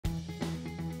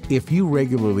If you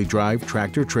regularly drive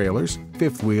tractor-trailers,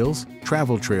 fifth wheels,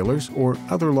 travel trailers, or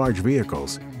other large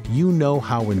vehicles, you know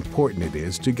how important it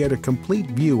is to get a complete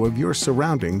view of your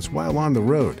surroundings while on the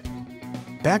road.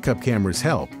 Backup cameras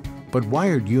help, but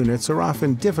wired units are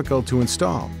often difficult to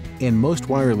install, and most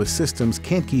wireless systems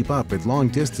can't keep up at long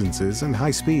distances and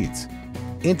high speeds.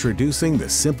 Introducing the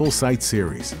SimpleSight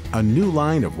series, a new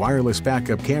line of wireless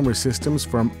backup camera systems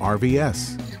from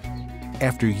RVS.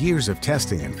 After years of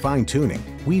testing and fine-tuning,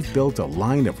 we've built a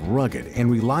line of rugged and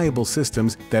reliable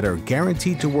systems that are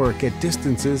guaranteed to work at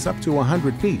distances up to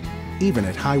 100 feet, even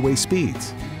at highway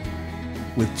speeds.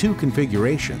 With two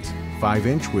configurations,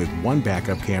 5-inch with one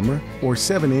backup camera or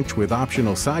 7-inch with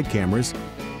optional side cameras,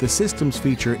 the systems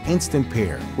feature Instant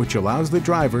Pair, which allows the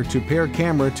driver to pair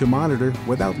camera to monitor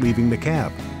without leaving the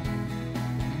cab.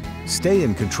 Stay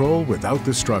in control without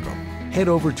the struggle. Head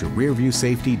over to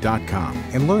rearviewsafety.com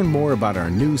and learn more about our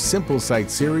new SimpleSight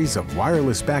series of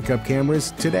wireless backup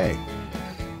cameras today.